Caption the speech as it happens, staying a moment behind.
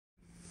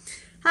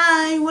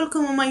Hi,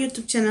 welcome on my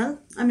YouTube channel.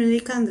 I'm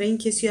Andre. In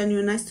case you are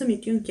new, nice to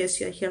meet you. In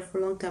case you are here for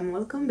a long time,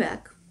 welcome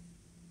back.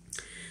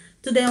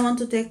 Today I want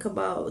to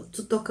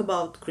talk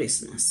about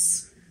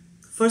Christmas.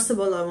 First of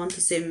all, I want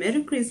to say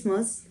Merry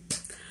Christmas.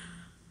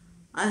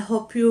 I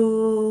hope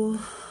you're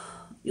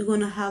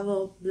gonna have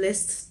a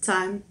blessed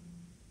time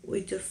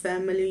with your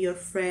family, your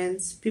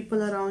friends,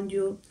 people around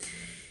you.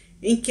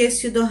 In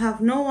case you don't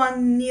have no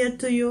one near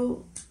to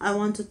you, I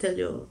want to tell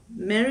you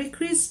Merry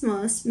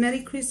Christmas.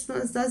 Merry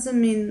Christmas doesn't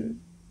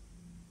mean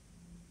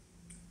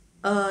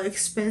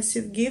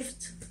expensive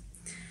gift,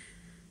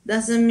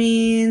 doesn't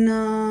mean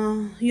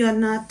you are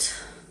not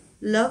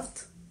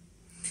loved.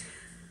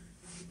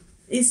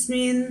 It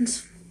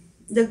means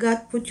that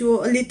God put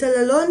you a little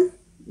alone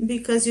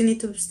because you need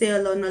to stay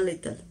alone a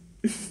little.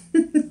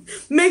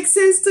 Makes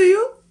sense to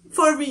you?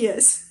 For me,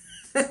 yes.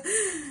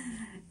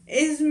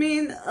 It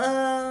means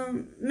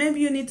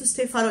maybe you need to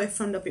stay far away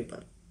from the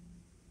people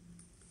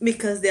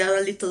because they are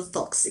a little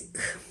toxic.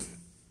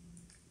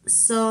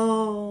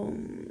 So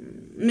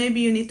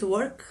maybe you need to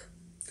work.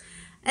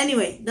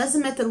 Anyway,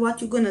 doesn't matter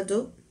what you're gonna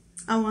do.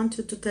 I want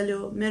to tell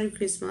you Merry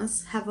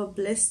Christmas. Have a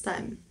blessed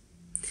time.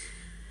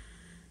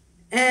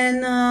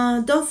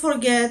 And don't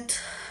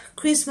forget,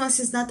 Christmas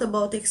is not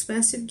about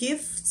expensive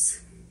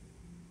gifts.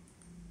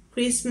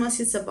 Christmas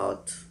is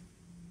about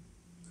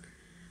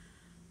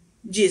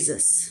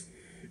Jesus.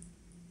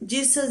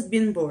 Jesus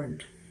been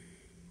born.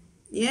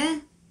 Yeah?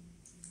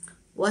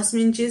 What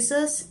means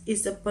Jesus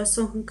is the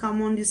person who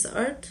come on this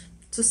earth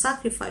to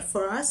sacrifice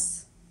for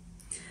us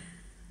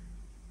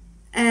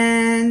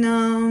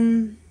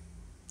and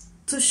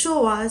to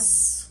show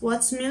us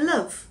what's mean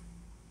love.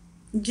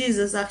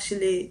 Jesus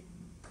actually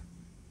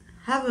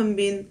haven't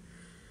been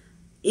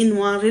in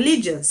one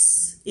religion.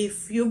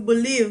 If you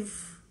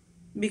believe,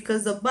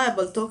 because the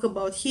Bible talk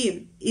about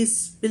him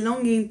is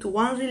belonging to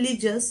one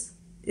religion,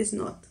 it's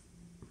not.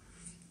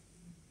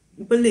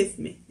 Believe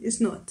me,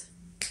 it's not.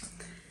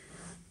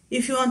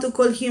 If you want to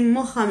call him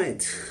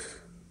Muhammad,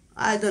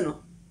 I don't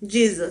know,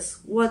 Jesus,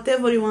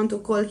 whatever you want to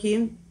call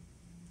him,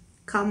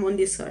 come on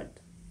this earth.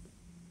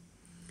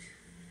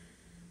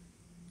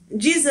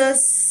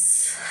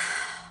 Jesus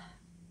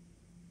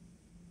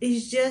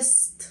is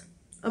just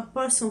a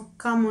person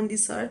come on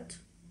this earth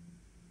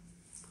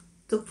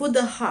to put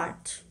the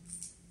heart,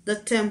 the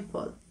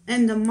temple,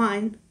 and the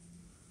mind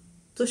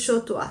to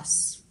show to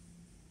us.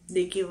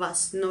 They give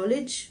us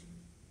knowledge,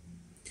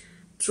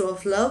 true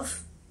of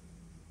love,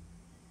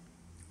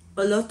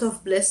 a lot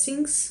of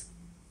blessings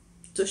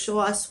to show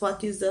us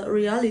what is the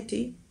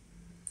reality.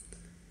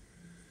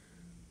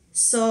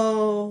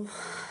 So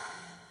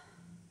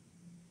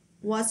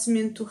what's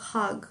meant to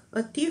hug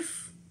a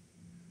thief,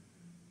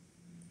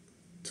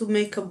 to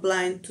make a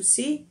blind to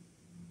see,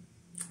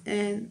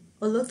 and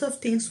a lot of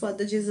things what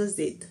the Jesus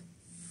did.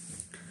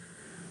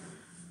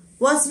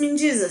 What's mean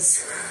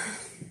Jesus?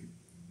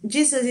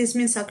 Jesus is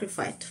mean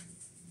sacrifice.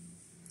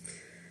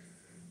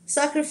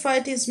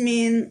 Sacrifice is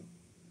mean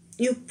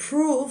you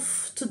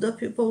prove to the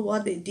people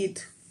what they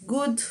did,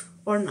 good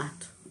or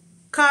not,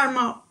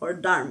 karma or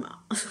dharma.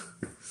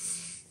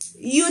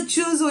 You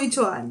choose which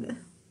one.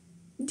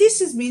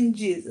 This is mean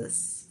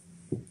Jesus.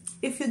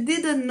 If you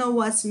didn't know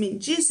what's mean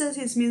Jesus,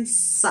 it means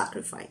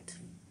sacrifice.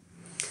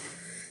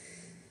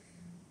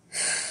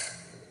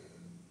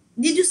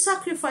 Did you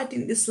sacrifice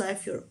in this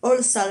life your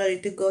all salary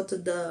to go to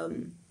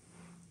the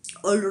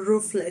all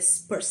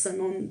roofless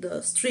person on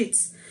the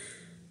streets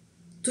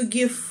to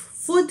give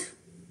food?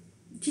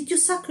 Did you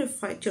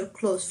sacrifice your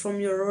clothes from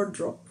your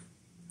wardrobe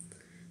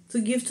to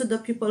give to the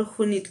people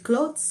who need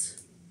clothes?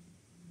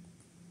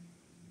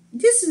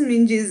 This is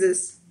mean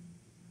Jesus.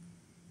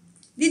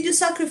 Did you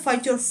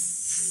sacrifice your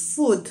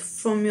food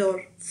from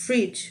your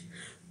fridge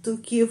to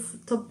give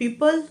to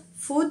people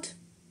food?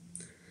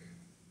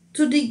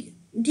 Did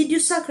you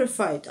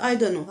sacrifice, I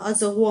don't know,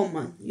 as a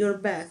woman, your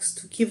bags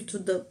to give to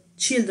the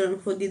children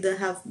who didn't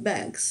have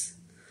bags?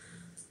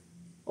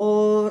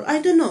 Or,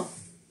 I don't know,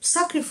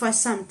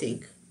 sacrifice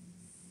something.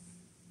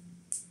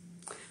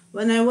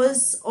 When I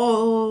was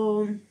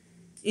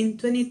in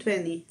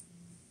 2020,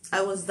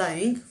 I was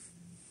dying.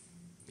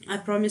 I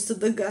promised to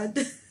the God,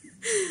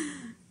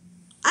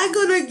 I'm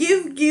gonna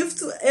give gift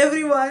to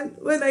everyone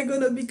when I'm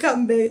gonna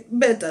become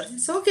better.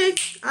 It's okay,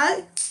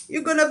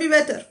 you're gonna be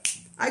better.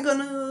 I'm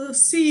gonna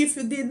see if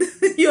you did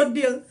your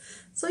deal.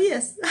 So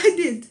yes, I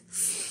did.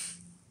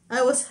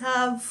 I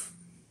have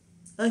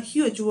a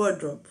huge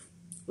wardrobe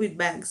with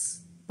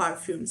bags,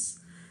 perfumes,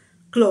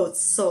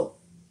 clothes. So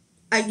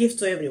I give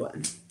to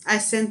everyone. I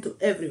send to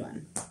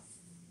everyone,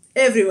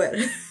 everywhere.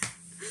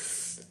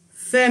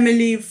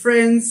 Family,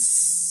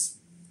 friends,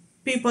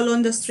 people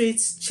on the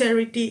streets,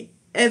 charity,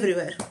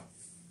 everywhere.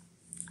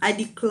 I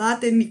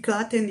declutter and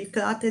declutter and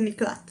declutter and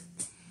declutter.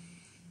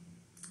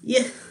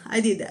 Yeah, I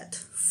did that.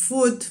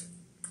 Food,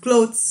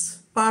 clothes,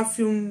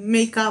 perfume,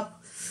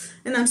 makeup,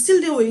 and I'm still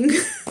doing.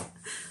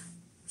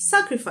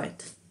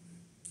 Sacrifice.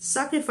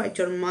 Sacrifice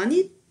your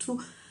money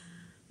to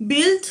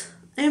build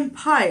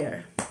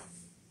empire.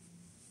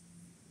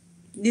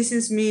 This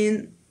is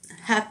mean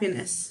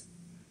happiness.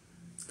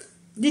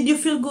 Did you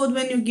feel good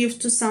when you give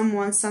to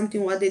someone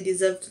something what they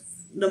deserve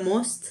the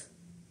most?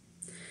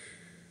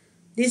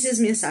 This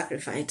is me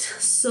sacrifice.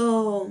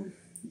 So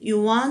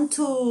you want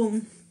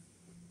to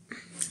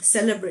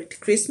celebrate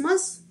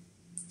Christmas,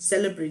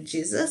 celebrate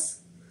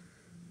Jesus,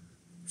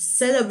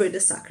 celebrate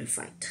the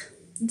sacrifice.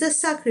 The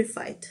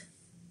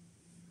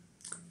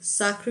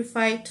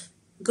sacrifice.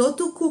 Go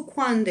to cook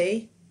one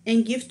day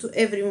and give to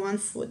everyone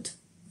food.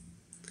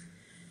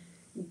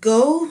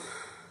 Go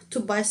to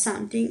buy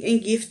something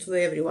and give to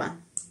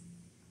everyone.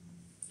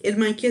 In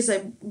my case,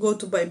 I go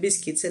to buy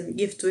biscuits and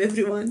give to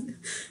everyone.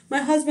 My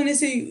husband is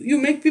saying, you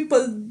make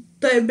people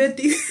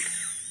diabetic.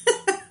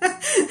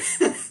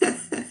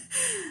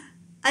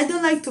 I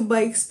don't like to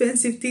buy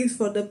expensive things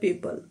for the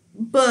people,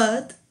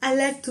 but I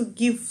like to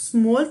give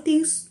small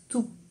things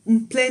to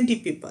plenty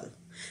people,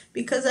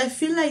 because I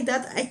feel like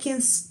that I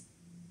can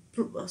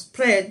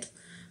spread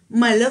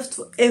my love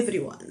to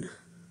everyone.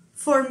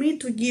 For me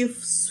to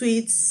give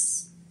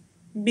sweets,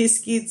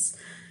 biscuits,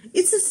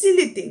 it's a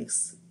silly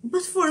things,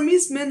 but for me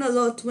it's meant a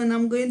lot when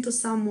I'm going to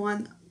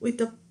someone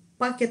with a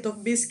packet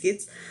of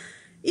biscuits.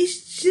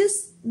 It's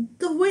just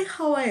the way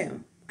how I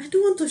am. I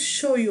don't want to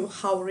show you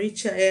how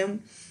rich I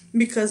am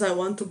because I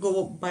want to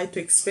go buy too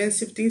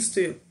expensive things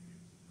to you.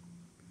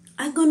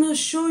 I'm gonna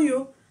show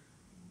you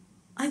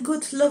I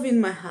got love in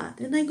my heart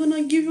and I'm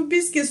gonna give you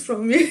biscuits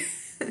from me.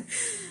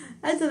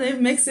 I don't know if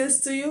it makes sense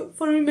to you.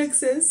 For me it makes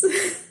sense.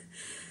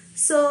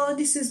 So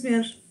this is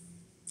mere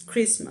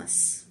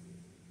Christmas.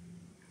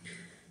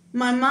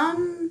 My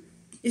mom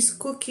is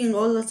cooking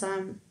all the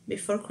time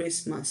before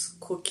Christmas.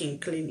 Cooking,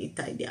 clean it,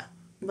 tidy up.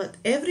 But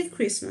every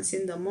Christmas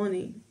in the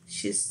morning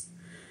she's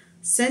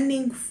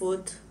sending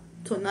food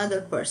to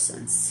another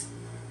person's.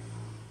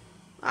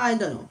 I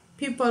don't know,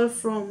 people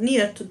from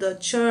near to the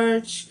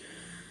church,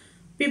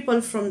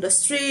 people from the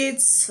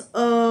streets,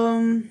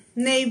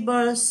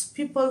 neighbors,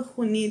 people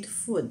who need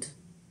food.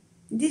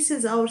 This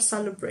is our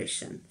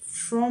celebration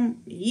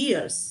from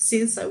years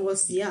since I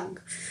was young.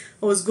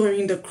 I was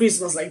going in the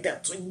Christmas like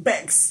that with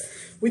bags,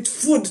 with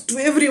food to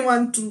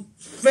everyone, to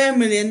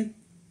family, and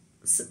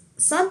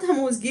sometimes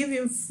I was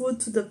giving food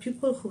to the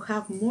people who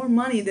have more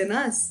money than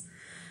us.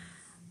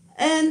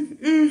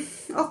 And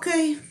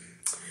okay,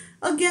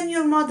 again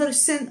your mother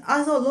sent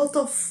us a lot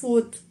of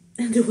food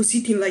and they was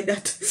eating like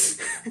that.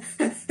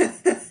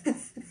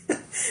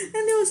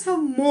 And they was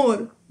have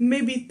more,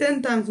 maybe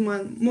 10 times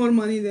more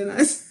money than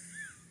us.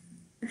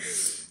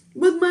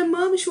 But my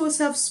mom, she was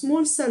have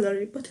small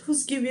salary, but it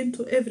was given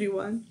to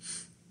everyone.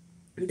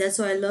 That's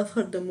why I love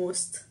her the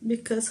most,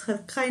 because her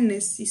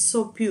kindness is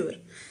so pure.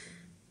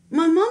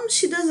 My mom,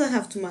 she doesn't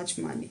have too much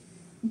money,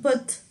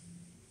 but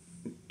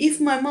if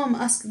my mom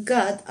asks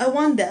God, I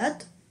want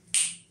that,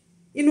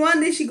 in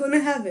one day she gonna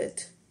have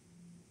it.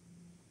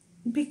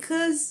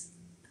 Because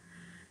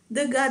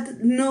the God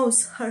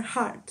knows her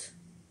heart.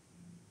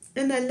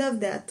 And I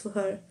love that to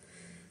her.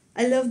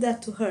 I love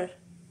that to her.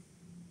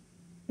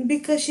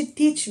 Because she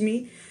teach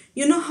me,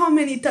 you know how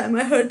many times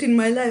I hurt in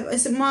my life. I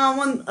said,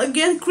 Mom,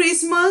 again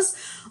Christmas,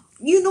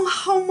 you know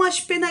how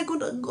much pain I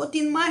got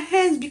in my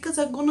hands because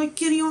I'm gonna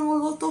carry on a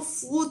lot of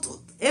food to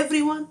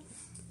everyone.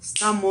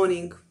 Stop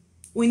mourning.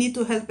 We need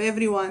to help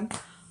everyone.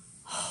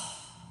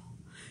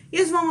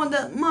 Yes,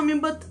 Mommy,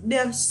 but they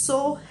are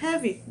so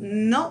heavy.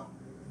 No.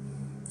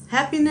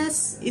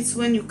 Happiness is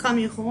when you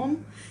come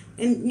home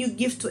and you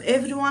give to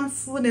everyone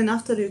food, and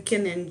after you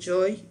can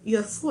enjoy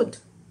your food.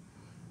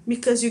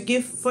 Because you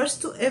give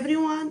first to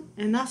everyone,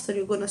 and after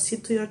you're gonna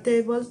sit to your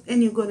table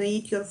and you're gonna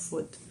eat your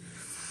food.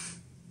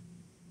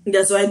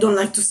 That's why I don't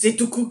like to stay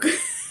to cook.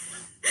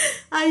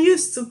 I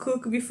used to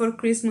cook before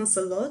Christmas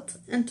a lot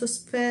and to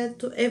spread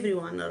to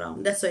everyone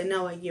around. That's why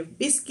now I give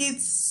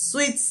biscuits,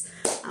 sweets.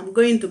 I'm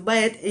going to buy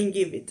it and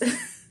give it.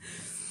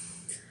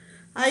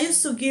 I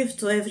used to give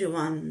to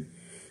everyone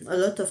a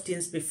lot of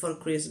things before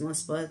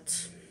Christmas,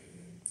 but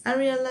I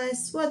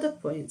realized what the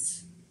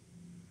points.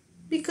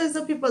 Because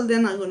the people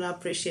then are going to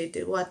appreciate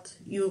it, what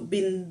you've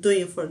been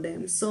doing for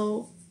them.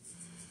 So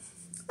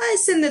I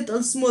send it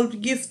a small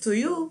gift to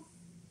you.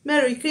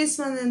 Merry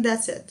Christmas, and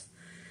that's it.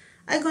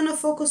 I'm going to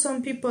focus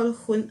on people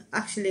who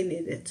actually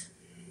need it.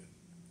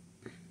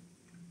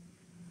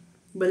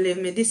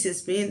 Believe me, this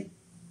has been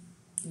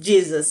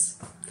Jesus.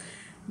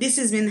 This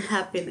has been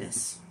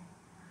happiness.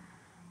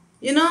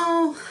 You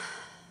know,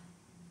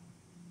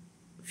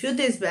 a few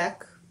days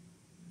back,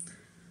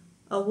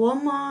 a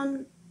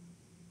woman,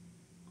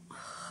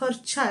 her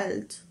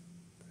child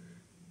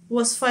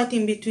was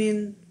fighting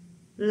between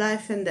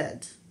life and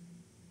death.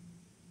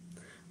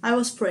 I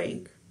was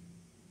praying.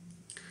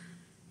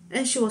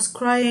 And she was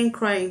crying.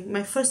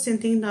 My first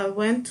instinct, I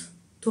went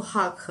to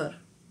hug her.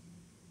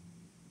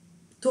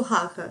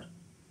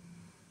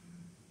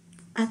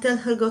 I tell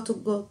her,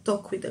 go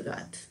talk with the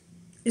God.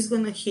 He's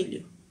gonna heal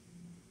you.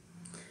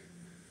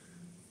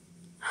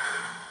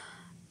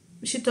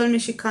 She told me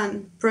she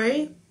can't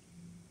pray.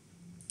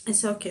 I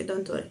said, okay,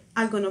 don't worry.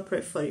 I'm gonna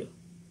pray for you.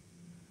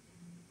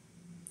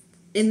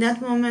 In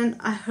that moment,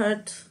 I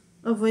heard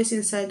a voice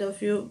inside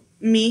of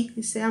me.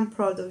 He said, I'm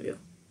proud of you.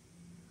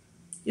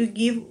 You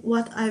give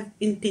what I've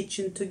been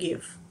teaching to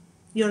give,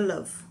 your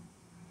love.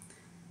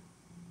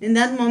 In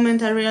that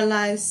moment I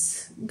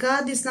realized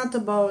God is not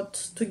about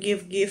to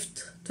give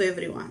gift to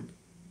everyone.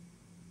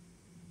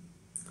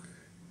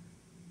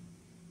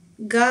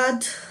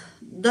 God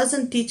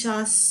doesn't teach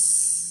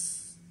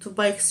us to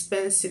buy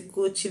expensive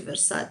Gucci,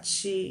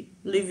 Versace,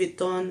 Louis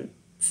Vuitton,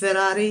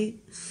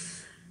 Ferrari,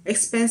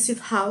 expensive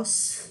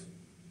house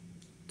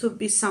to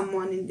be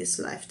someone in this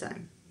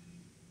lifetime.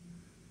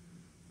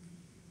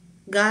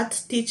 God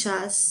teaches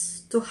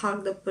us to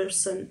hug the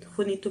person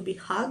who need to be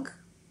hugged,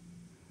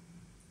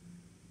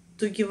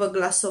 to give a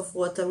glass of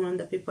water when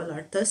the people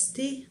are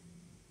thirsty,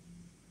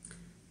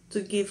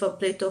 to give a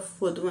plate of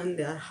food when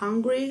they are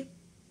hungry,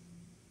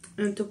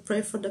 and to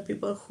pray for the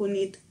people who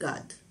need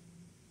God.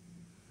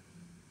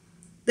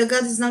 The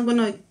God is not going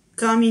to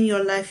come in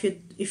your life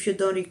if you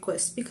don't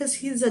request, because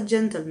He's a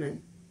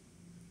gentleman.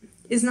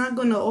 He's not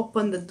going to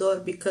open the door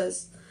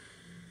because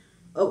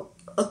of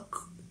a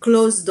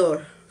closed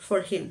door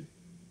for Him.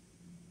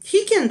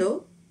 He can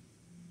do,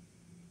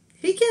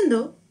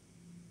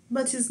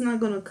 but He's not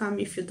going to come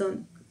if you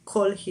don't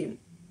call Him.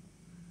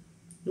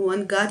 You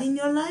want God in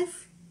your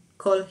life?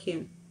 Call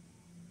Him.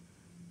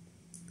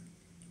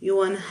 You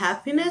want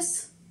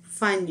happiness?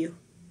 Find you.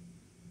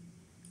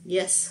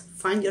 Yes,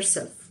 find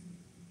yourself.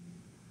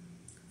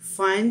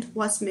 Find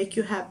what makes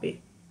you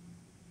happy.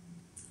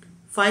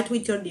 Fight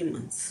with your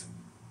demons.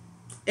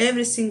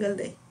 Every single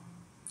day.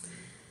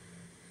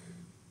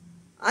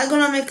 I'm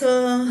gonna make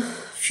a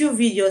few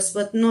videos,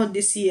 but not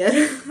this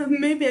year.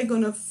 Maybe I'm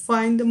gonna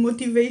find the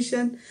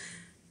motivation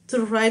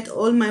to write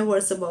all my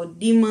words about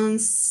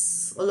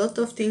demons, a lot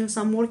of things.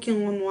 I'm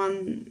working on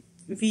one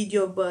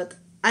video, but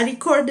I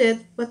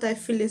recorded, but I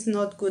feel it's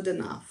not good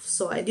enough.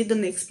 So I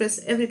didn't express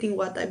everything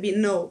what I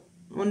know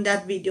on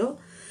that video.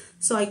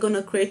 So I'm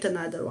gonna create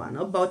another one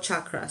about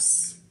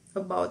chakras,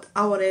 about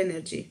our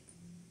energy.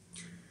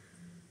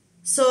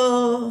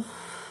 So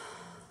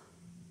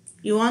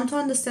you want to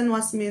understand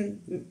what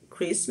means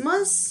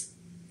Christmas?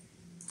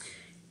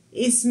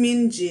 It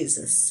means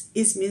Jesus.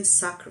 It means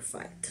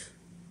sacrifice.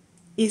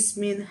 It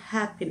means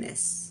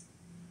happiness.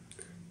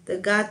 The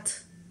God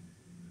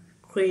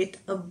create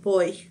a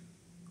boy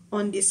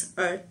on this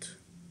earth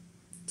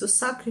to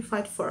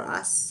sacrifice for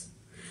us,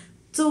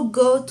 to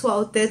go to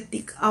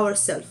authentic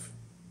ourselves.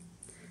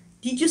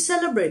 Did you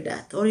celebrate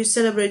that? Or you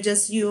celebrate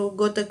just you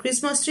got a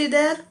Christmas tree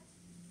there?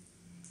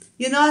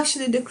 You know,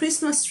 actually the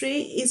Christmas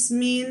tree is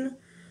mean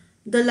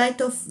the light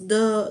of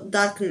the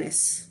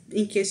darkness,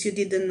 in case you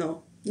didn't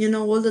know. You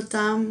know, all the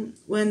time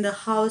when the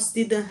house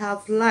didn't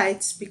have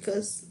lights,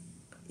 because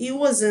it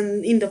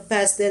wasn't in the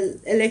past the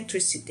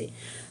electricity.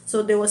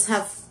 So they was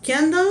have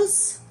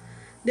candles.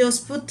 They was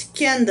put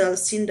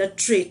candles in the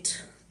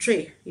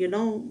tree, you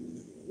know,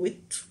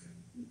 with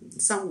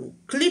some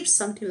clips,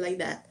 something like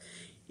that.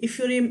 If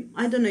you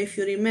I don't know if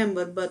you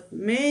remember, but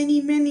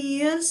many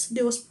years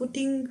they was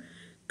putting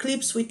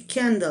clips with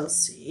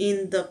candles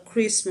in the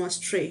Christmas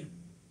tree,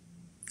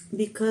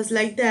 because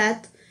like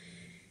that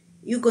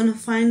you're gonna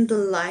find the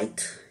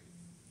light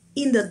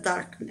in the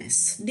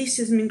darkness. This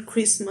is mean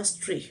Christmas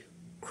tree.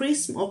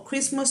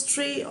 Christmas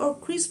tree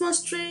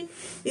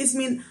is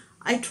mean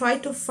I try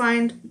to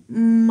find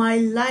my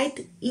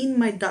light in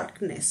my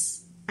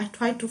darkness. I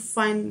try to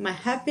find my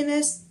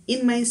happiness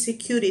in my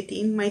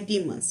insecurity, in my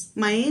demons,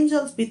 my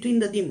angels between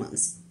the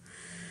demons.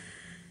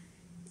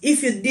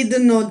 If you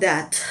didn't know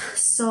that,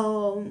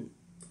 so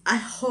I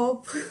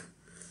hope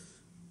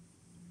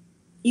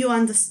you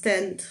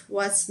understand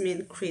what's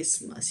mean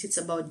Christmas. It's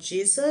about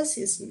Jesus.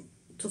 It's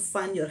to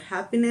find your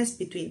happiness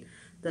between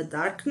the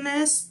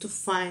darkness, to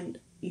find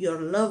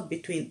your love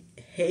between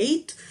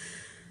hate,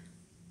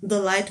 the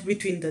light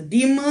between the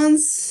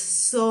demons.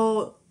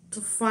 So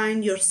to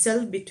find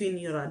yourself between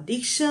your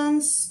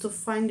addictions, to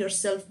find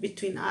yourself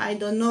between, I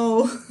don't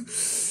know,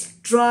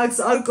 drugs,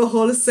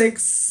 alcohol,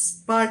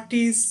 sex,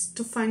 parties,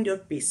 to find your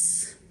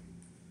peace.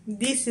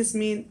 This is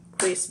mean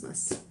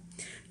Christmas.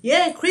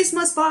 Yeah,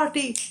 Christmas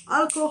party,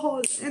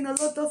 alcohol, and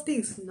a lot of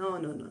things. No.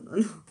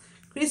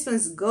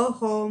 Christmas, go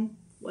home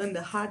when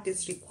the heart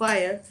is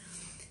required.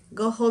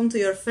 Go home to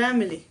your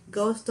family.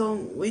 Go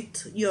home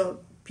with your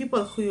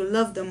people who you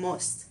love the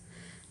most.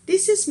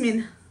 This is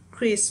mean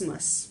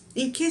Christmas.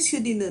 In case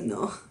you didn't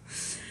know.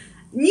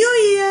 New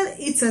Year,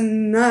 it's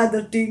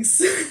another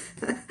things.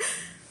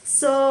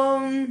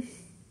 So,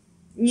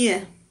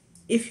 yeah.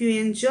 If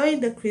you enjoy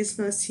the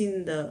Christmas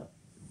in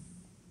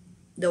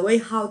the way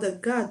how the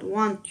God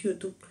wants you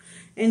to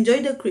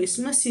enjoy the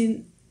Christmas,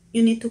 you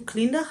need to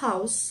clean the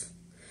house.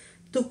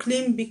 To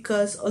clean,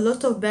 because a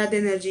lot of bad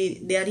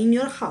energy, they are in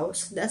your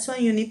house. That's why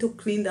you need to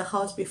clean the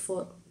house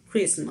before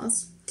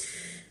Christmas.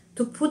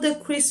 To put the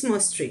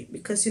Christmas tree,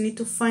 because you need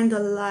to find the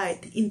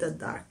light in the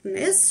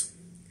darkness.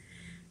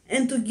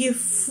 And to give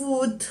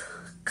food,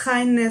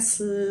 kindness,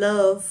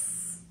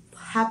 love,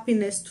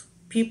 happiness to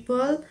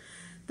people.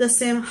 The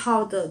same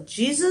how the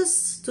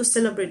Jesus, to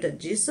celebrate the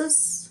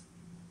Jesus,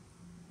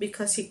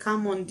 because He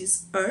come on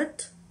this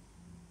earth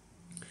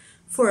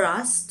for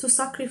us, to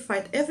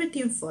sacrifice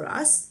everything for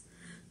us,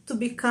 to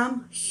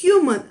become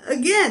human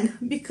again,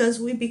 because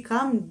we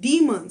become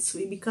demons,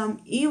 we become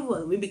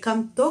evil, we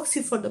become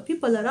toxic for the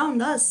people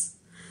around us.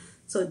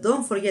 So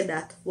don't forget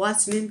that.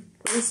 What's mean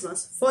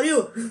Christmas for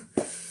you?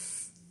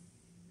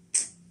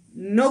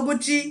 No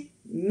Gucci,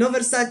 no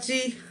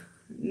Versace,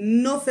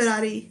 no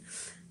Ferrari,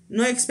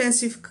 no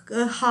expensive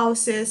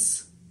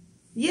houses.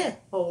 Yeah,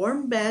 a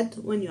warm bed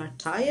when you are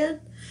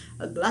tired,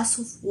 a glass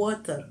of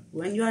water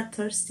when you are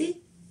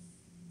thirsty,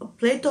 a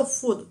plate of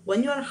food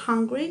when you are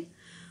hungry,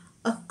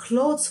 a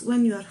clothes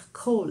when you are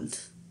cold,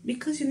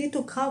 because you need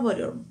to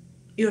cover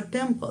your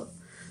temple.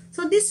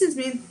 So this is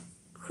mean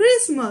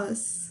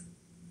Christmas.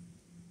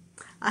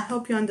 I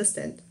hope you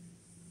understand.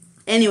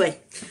 Anyway,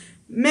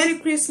 Merry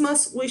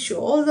Christmas. Wish you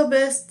all the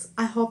best.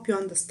 I hope you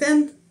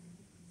understand.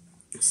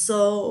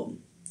 So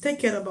take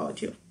care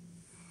about you.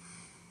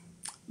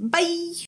 Bye.